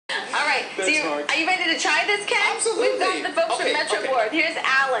All right. So are you ready to try this, Ken? Absolutely. We've got the folks from Metroboard. Okay. Here's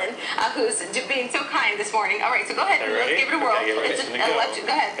Alan, who's being so kind this morning. All right, so go ahead. Let's give it a whirl. Okay, It's an electric.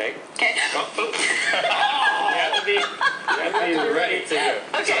 Go ahead. Okay. You have to be ready to go.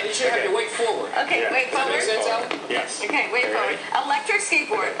 Okay. So you should have your weight forward. Okay, Yeah. weight forward. Does that make sense, Alan? Yes. Okay, weight forward. Electric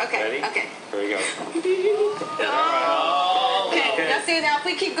skateboard. Okay. Ready? Okay. Here we go. Okay. Now see, now if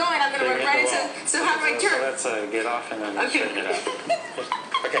we keep going, I'm going to run right into. So how do I turn? So let's get off and then straighten it out.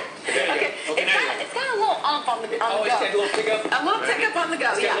 Okay. Okay. It's got a little ump on the go. Oh, it's got a little tick up? A little tick up on the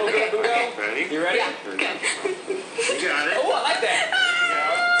go. Yeah. Okay. Okay. Ready? You ready? Yeah. Okay. You got it. Oh, I like that.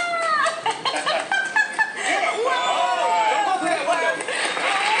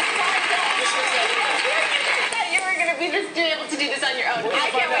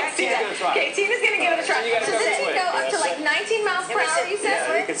 Okay, Tina's going to give it a try. So this can go up to like 19 miles per hour, you said?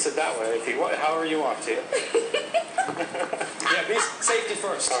 Yeah, you can sit that way if you want, however you want to. Yeah, be safety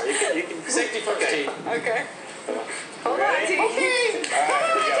first. All right, you can safety first, T. Okay. Hold on, T. Okay. Come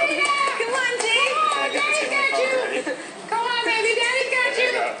on, T. Come on, T. Daddy's got you. Come on, baby. Daddy's got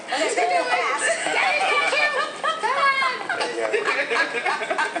you. Let's do it. Daddy's got you. Come on. There you go.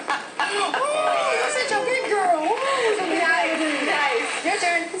 Oh, you're such a big girl. Nice. Your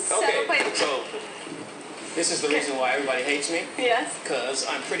turn. Okay, so this is the reason why everybody hates me. Yes. Because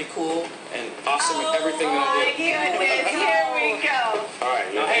I'm pretty cool and awesome at everything that I do. Oh my goodness. Here we go. All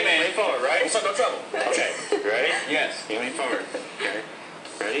right. Now, hey, man. Lean forward, right? So no trouble. Okay. You ready? Yes. You lean forward. Okay.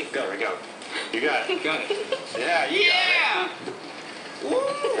 Ready? Go. There we go. You got it. Got it. Yeah. Yeah. Woo.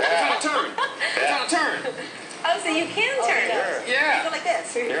 I'm trying to turn. I'm trying to turn. Oh, so you can turn. Sure. Yeah. You go like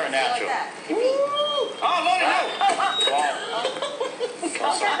this. You're a natural. Like that. Oh, Lordy, no.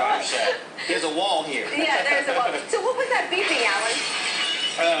 Oh, sorry. There's a wall here. Yeah, there's a wall. So what was that beeping, Alan?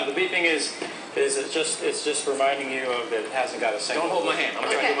 The beeping is it's just reminding you of that it hasn't got a single. Don't hold my hand. I'm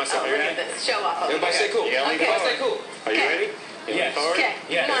trying to do myself. Look at this. Show off. Everybody stay cool. Yeah, everybody stay cool. Are you ready? Yes. Okay.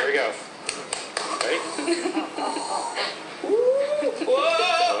 Yeah. Here we go. Ready?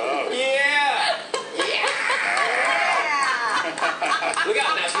 Whoa! Yeah! Look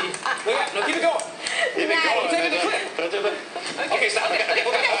out now, Steve. Look out. No, keep it going. Keep it going. Take it to clip. Okay, stop. Okay.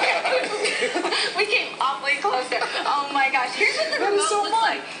 We came awfully close there. Oh my gosh. Here's what the remote looks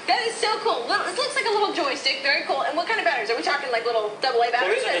like. That is so cool. It looks like a little joystick. Very cool. And what kind of batteries? Are we talking like little AA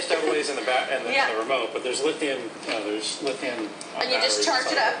batteries? Well, these are just AA's in the remote, but there's lithium. And you just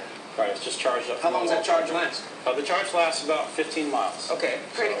charge it up. Right, it's just charged up. How long does that charge last? The charge lasts about 15 miles. Okay.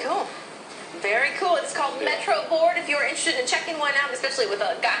 Pretty cool. Very cool. It's called Metroboard. If you're interested in checking one out, especially with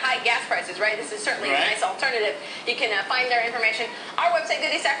high gas prices, right? This is certainly a nice alternative. You can find their information. Our website,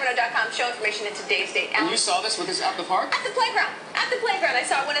 Sacramento.com, show information in today's date. And you saw this with us at the park? At the playground. At the playground. I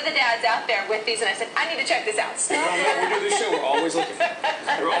saw one of the dads out there with these, and I said, I need to check this out. We do this show. We're always looking for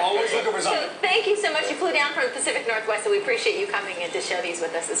We're always looking for something. So thank you so much. You flew down from the Pacific Northwest, so we appreciate you coming in to show these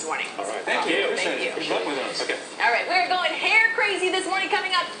with us this morning. All right. Thank you. Thank you. Good luck with us. Okay. All right. We're going hair crazy this morning.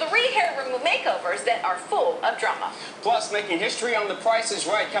 Coming up, 3 hair makeovers that are full of drama. Plus, making history on The Price is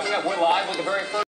Right. Coming up, we're live with the very first